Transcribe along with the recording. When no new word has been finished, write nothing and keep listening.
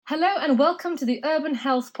Hello and welcome to the Urban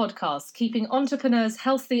Health Podcast, keeping entrepreneurs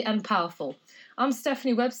healthy and powerful. I'm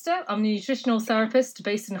Stephanie Webster. I'm a nutritional therapist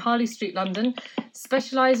based in Harley Street, London,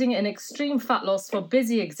 specialising in extreme fat loss for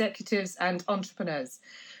busy executives and entrepreneurs.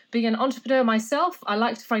 Being an entrepreneur myself, I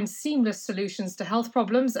like to find seamless solutions to health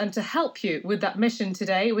problems, and to help you with that mission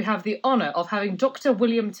today, we have the honour of having Dr.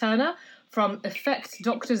 William Turner from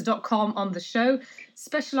effectdoctors.com on the show,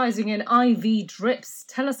 specialising in IV drips.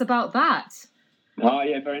 Tell us about that. Hi,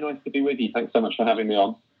 yeah, very nice to be with you. Thanks so much for having me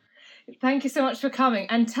on. Thank you so much for coming.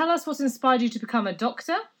 And tell us what inspired you to become a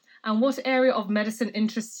doctor and what area of medicine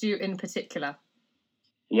interests you in particular.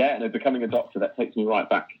 Yeah, becoming a doctor, that takes me right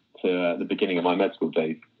back to the beginning of my med school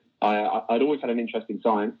days. I'd always had an interest in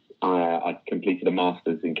science. I'd completed a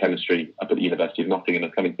master's in chemistry up at the University of Nottingham.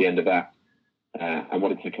 I'm coming to the end of that. I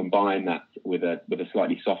wanted to combine that with a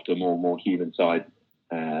slightly softer, more human side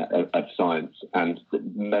of science, and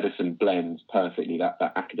medicine blends perfectly that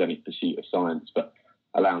academic pursuit of science, but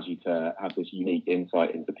allows you to have this unique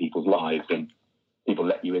insight into people's lives, and people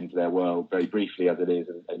let you into their world very briefly as it is,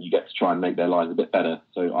 and you get to try and make their lives a bit better.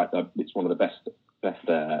 So it's one of the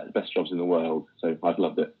best jobs in the world. So I've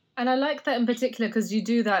loved it. And I like that in particular because you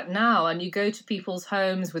do that now, and you go to people's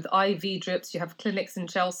homes with IV drips. You have clinics in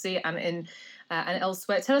Chelsea and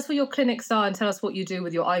elsewhere. Tell us what your clinics are, and tell us what you do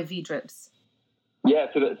with your IV drips. Yeah,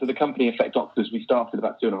 so the company Effect Doctors, we started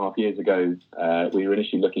about 2.5 years ago. We were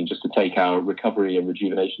initially looking just to take our recovery and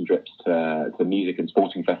rejuvenation drips to music and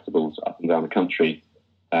sporting festivals up and down the country.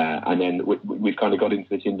 And then we've kind of got into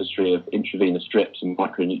this industry of intravenous drips and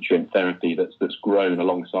micronutrient therapy that's grown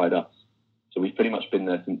alongside us. So we've pretty much been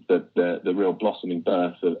there since the real blossoming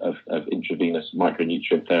birth of intravenous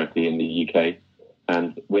micronutrient therapy in the UK.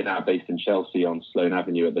 And we're now based in Chelsea on Sloane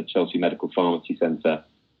Avenue at the Chelsea Medical Pharmacy Centre,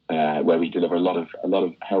 where we deliver a lot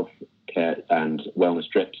of health care and wellness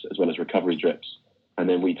drips, as well as recovery drips. And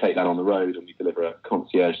then we take that on the road and we deliver a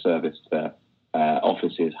concierge service to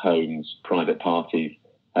offices, homes, private parties,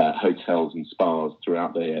 hotels and spas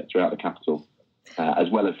throughout the capital, as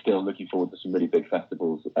well as still looking forward to some really big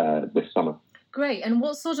festivals this summer. Great. And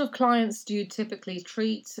what sort of clients do you typically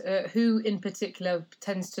treat? Who in particular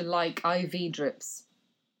tends to like IV drips?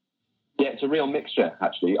 Yeah, it's a real mixture,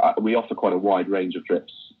 actually. We offer quite a wide range of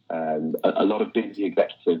drips. A lot of busy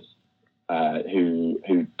executives who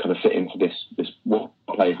kind of fit into this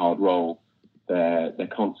play hard role. They're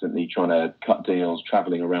constantly trying to cut deals,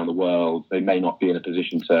 traveling around the world. They may not be in a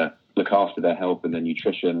position to look after their health and their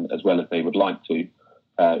nutrition as well as they would like to.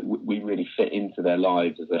 We really fit into their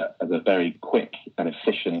lives as a very quick and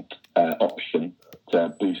efficient option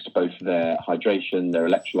to boost both their hydration, their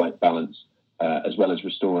electrolyte balance, as well as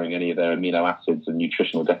restoring any of their amino acids and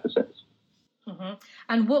nutritional deficits. Mm-hmm.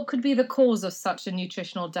 And what could be the cause of such a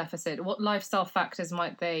nutritional deficit? What lifestyle factors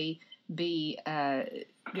might they be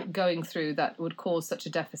going through that would cause such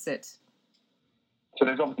a deficit? So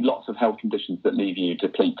there's obviously lots of health conditions that leave you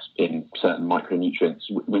depleted in certain micronutrients.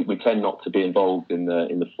 We tend not to be involved in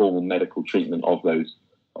the formal medical treatment of those.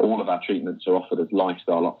 All of our treatments are offered as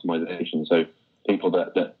lifestyle optimization. So people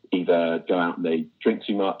that either go out and they drink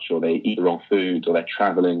too much, or they eat the wrong food, or they're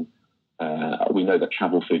traveling. We know that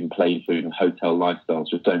travel food and plain food and hotel lifestyles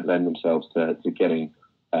just don't lend themselves to getting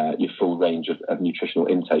your full range of nutritional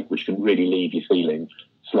intake, which can really leave you feeling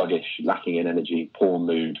sluggish, lacking in energy, poor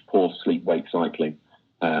mood, poor sleep-wake cycling.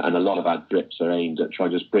 And a lot of our drips are aimed at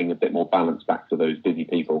trying to just bring a bit more balance back to those busy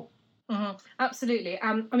people. Mm-hmm. Absolutely.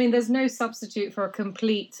 There's no substitute for a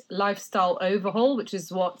complete lifestyle overhaul, which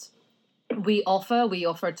is what we offer. We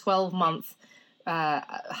offer a 12-month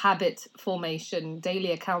habit formation,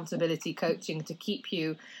 daily accountability coaching to keep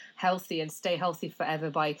you healthy and stay healthy forever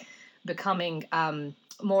by becoming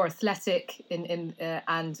more athletic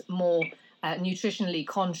and more nutritionally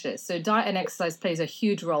conscious. So diet and exercise plays a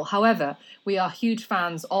huge role. However, we are huge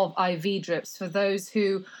fans of IV drips for those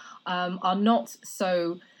who are not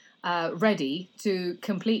so ready to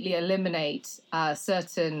completely eliminate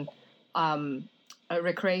certain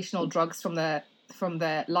recreational drugs from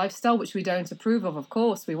their lifestyle, which we don't approve of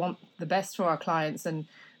course. We want the best for our clients, and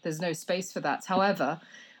there's no space for that. However,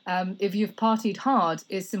 if you've partied hard,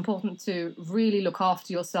 it's important to really look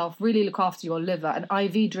after yourself, really look after your liver. And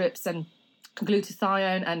IV drips and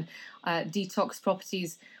glutathione and detox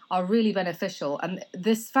properties are really beneficial. And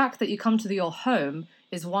this fact that you come to your home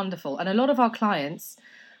is wonderful. And a lot of our clients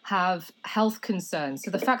have health concerns.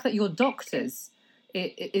 So the fact that your doctors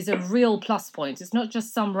is a real plus point. It's not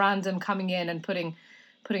just some random coming in and putting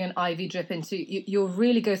an IV drip into. You'll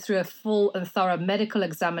really go through a full and thorough medical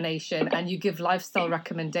examination, and you give lifestyle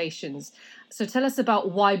recommendations. So tell us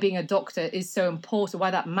about why being a doctor is so important,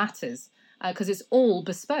 why that matters, because it's all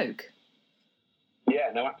bespoke.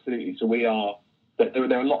 Yeah, no, absolutely. So we are.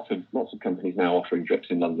 There are lots of companies now offering drips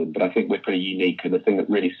in London, but I think we're pretty unique. And the thing that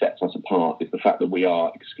really sets us apart is the fact that we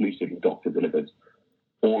are exclusively doctor delivered.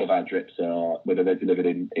 All of our drips are, whether they're delivered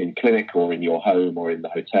in clinic or in your home or in the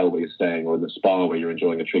hotel where you're staying or in the spa where you're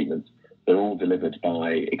enjoying a treatment, they're all delivered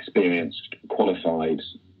by experienced, qualified,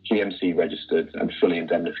 GMC registered and fully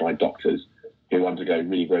indemnified doctors who undergo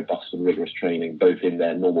really robust and rigorous training, both in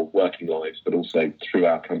their normal working lives, but also through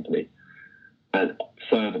our company. And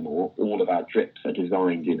furthermore, all of our drips are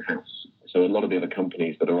designed in-house. So a lot of the other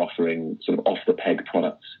companies that are offering sort of off-the-peg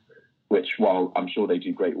products, which, while I'm sure they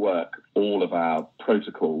do great work, all of our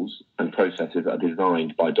protocols and processes are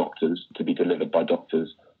designed by doctors to be delivered by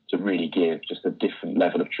doctors to really give just a different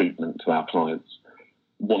level of treatment to our clients.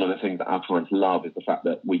 One of the things that our clients love is the fact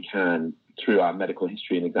that we can, through our medical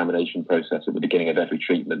history and examination process at the beginning of every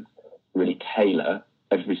treatment, really tailor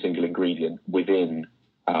every single ingredient within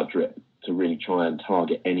our drip to really try and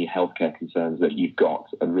target any healthcare concerns that you've got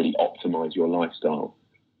and really optimize your lifestyle.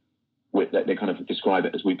 They kind of describe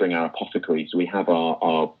it as we bring our apothecary. So we have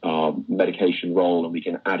our medication roll and we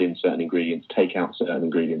can add in certain ingredients, take out certain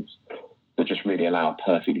ingredients that just really allow a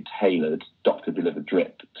perfectly tailored doctor-delivered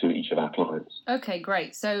drip to each of our clients. Okay,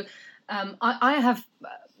 great. So I have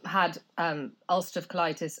had ulcerative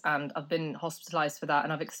colitis and I've been hospitalized for that,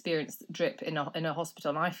 and I've experienced drip in a hospital,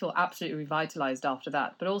 and I feel absolutely revitalized after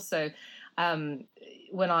that. But also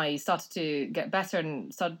when I started to get better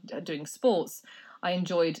and started doing sports, I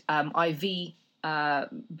enjoyed IV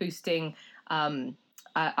boosting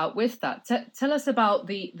out with that. Tell us about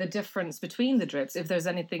the difference between the drips, if there's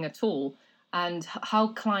anything at all, and how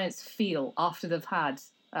clients feel after they've had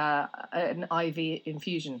an IV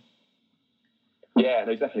infusion. Yeah,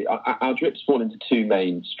 no, definitely. Our drips fall into two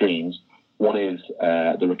main streams. One is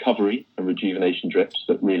the recovery and rejuvenation drips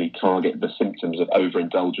that really target the symptoms of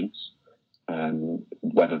overindulgence,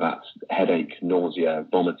 whether that's headache, nausea,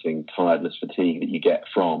 vomiting, tiredness, fatigue that you get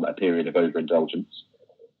from a period of overindulgence,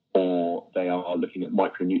 or they are looking at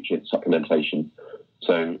micronutrient supplementation.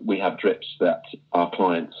 So we have drips that our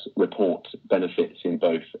clients report benefits in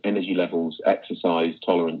both energy levels, exercise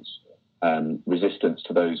tolerance, resistance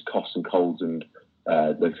to those coughs and colds and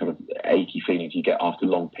those kind of achy feelings you get after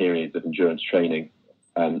long periods of endurance training,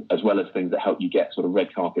 as well as things that help you get sort of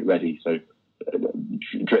red carpet ready. So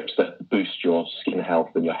drips that boost your skin health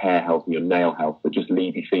and your hair health and your nail health, that just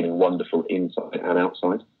leave you feeling wonderful inside and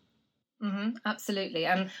outside. Mm-hmm, absolutely.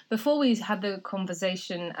 And before we had the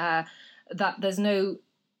conversation that there's no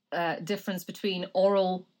difference between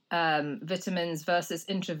oral vitamins versus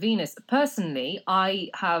intravenous. Personally, I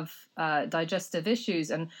have digestive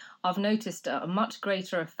issues, and I've noticed a much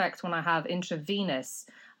greater effect when I have intravenous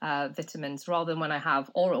vitamins rather than when I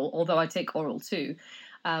have oral, although I take oral too.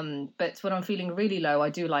 But when I'm feeling really low, I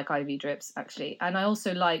do like IV drips, actually. And I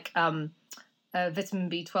also like vitamin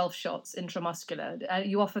B12 shots, intramuscular.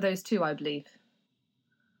 You offer those too, I believe.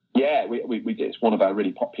 Yeah, we do. It's one of our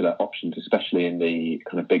really popular options, especially in the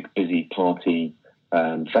kind of big, busy party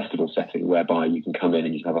festival setting, whereby you can come in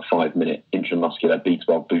and you can have a 5-minute intramuscular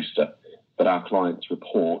B12 booster that our clients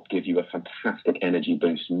report give you a fantastic energy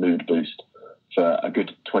boost, mood boost for a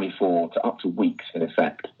good 24 to up to weeks in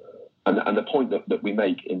effect. And the point that we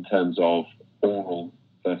make in terms of oral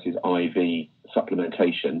versus IV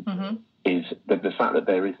supplementation is that the fact that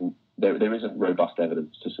there isn't robust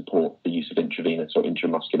evidence to support the use of intravenous or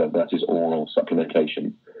intramuscular versus oral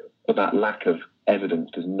supplementation, but that lack of evidence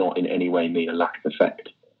does not in any way mean a lack of effect.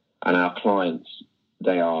 And our clients,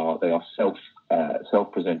 they are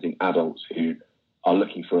self-presenting adults who are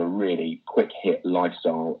looking for a really quick hit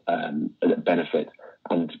lifestyle benefit.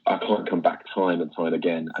 And our clients come back time and time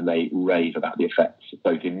again, and they rave about the effects,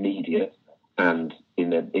 both immediate and in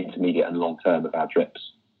the intermediate and long term of our drips.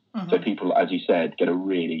 So people, as you said, get a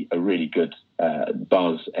really good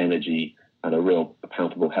buzz, energy, and a real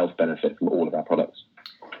palpable health benefit from all of our products.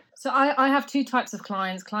 So I have two types of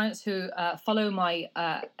clients who follow my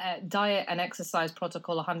diet and exercise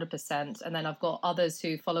protocol 100%, and then I've got others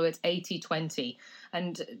who follow it 80-20.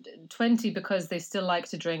 And 20 because they still like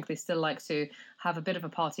to drink, they still like to have a bit of a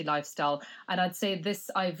party lifestyle. And I'd say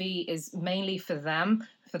this IV is mainly for them,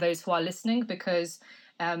 for those who are listening, because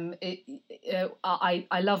I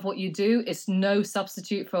love what you do. It's no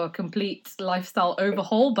substitute for a complete lifestyle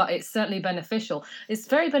overhaul, but it's certainly beneficial. It's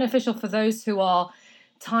very beneficial for those who are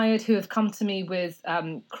tired, who have come to me with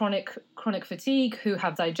chronic fatigue, who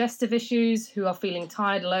have digestive issues, who are feeling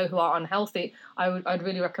tired, low, who are unhealthy. I'd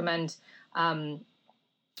really recommend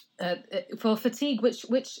for fatigue. Which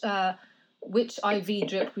IV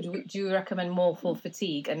drip would you recommend more for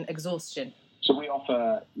fatigue and exhaustion? So we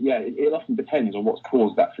offer, it often depends on what's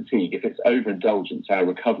caused that fatigue. If it's overindulgence, our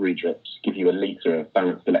recovery drips give you a litre of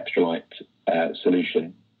balanced electrolyte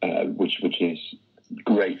solution, which is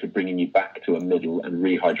great for bringing you back to a middle and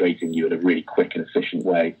rehydrating you in a really quick and efficient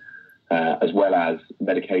way, as well as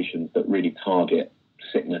medications that really target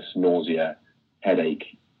sickness, nausea,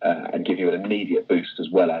 headache, and give you an immediate boost as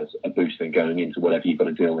well as a boost then going into whatever you've got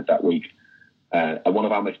to deal with that week. And one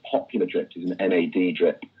of our most popular drips is an NAD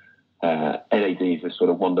drip. NAD is this sort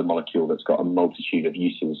of wonder molecule that's got a multitude of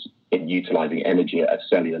uses in utilising energy at a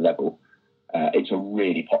cellular level. It's a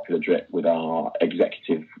really popular drip with our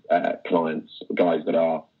executive clients, guys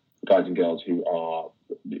and girls who are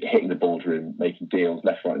hitting the boardroom, making deals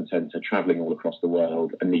left, right and centre, travelling all across the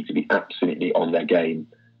world and need to be absolutely on their game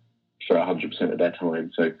for 100% of their time.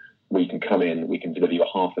 So we can come in, we can deliver you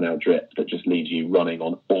a half an hour drip that just leaves you running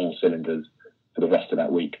on all cylinders for the rest of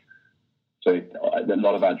that week. So a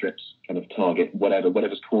lot of our drips kind of target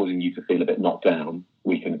whatever's causing you to feel a bit knocked down.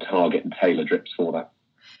 We can target and tailor drips for that.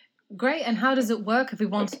 Great. And how does it work if we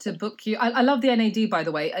wanted to book you? I love the NAD, by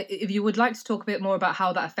the way. If you would like to talk a bit more about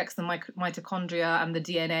how that affects the mitochondria and the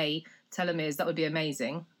DNA telomeres, that would be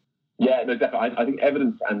amazing. Yeah, no, definitely. I think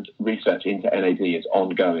evidence and research into NAD is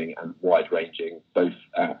ongoing and wide-ranging, both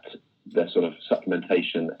at the sort of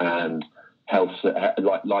supplementation and health,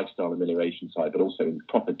 like lifestyle amelioration side, but also in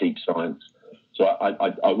proper deep science. So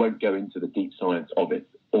I won't go into the deep science of it.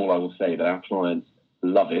 All I will say that our clients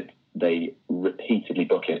love it. They repeatedly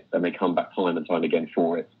book it and they come back time and time again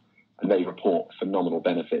for it. And they report phenomenal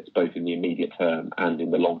benefits, both in the immediate term and in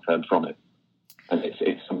the long term from it. And it's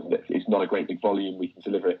something that it's not a great big volume. We can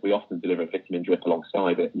deliver it. We often deliver a vitamin drip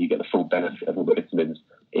alongside it, and you get the full benefit of all the vitamins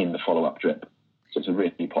in the follow-up drip. So it's a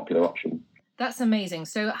really popular option. That's amazing.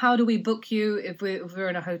 So how do we book you if we're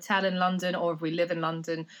in a hotel in London or if we live in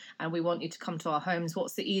London and we want you to come to our homes?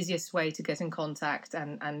 What's the easiest way to get in contact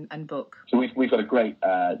and book? So we've got a great,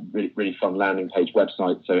 really fun landing page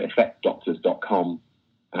website, so effectdoctors.com.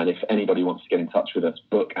 And if anybody wants to get in touch with us,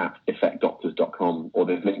 book at effectdoctors.com, or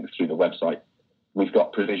there's links through the website. We've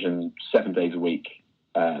got provision 7 days a week,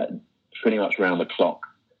 pretty much around the clock.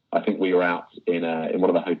 I think we were out in one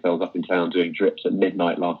of the hotels up in town doing drips at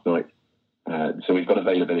midnight last night. So we've got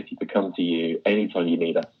availability to come to you anytime you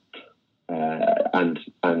need us.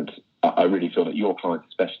 And I really feel that your clients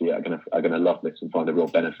especially are going to love this and find a real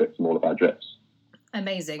benefit from all of our drips.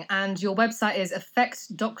 Amazing. And your website is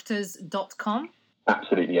effectdoctors.com?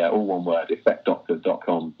 Absolutely, yeah, all one word,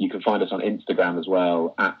 effectdoctors.com. You can find us on Instagram as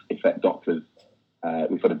well, at effectdoctors.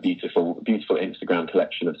 We've got a beautiful Instagram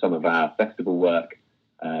collection of some of our festival work,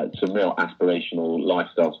 some real aspirational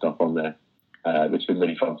lifestyle stuff on there, which has been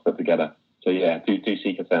really fun to put together. So yeah, do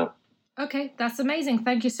seek us out. Okay, that's amazing.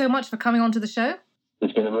 Thank you so much for coming on to the show.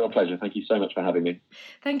 It's been a real pleasure. Thank you so much for having me.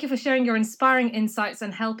 Thank you for sharing your inspiring insights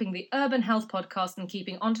and helping the Urban Health Podcast and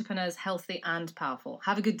keeping entrepreneurs healthy and powerful.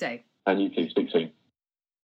 Have a good day. And you too. Speak soon.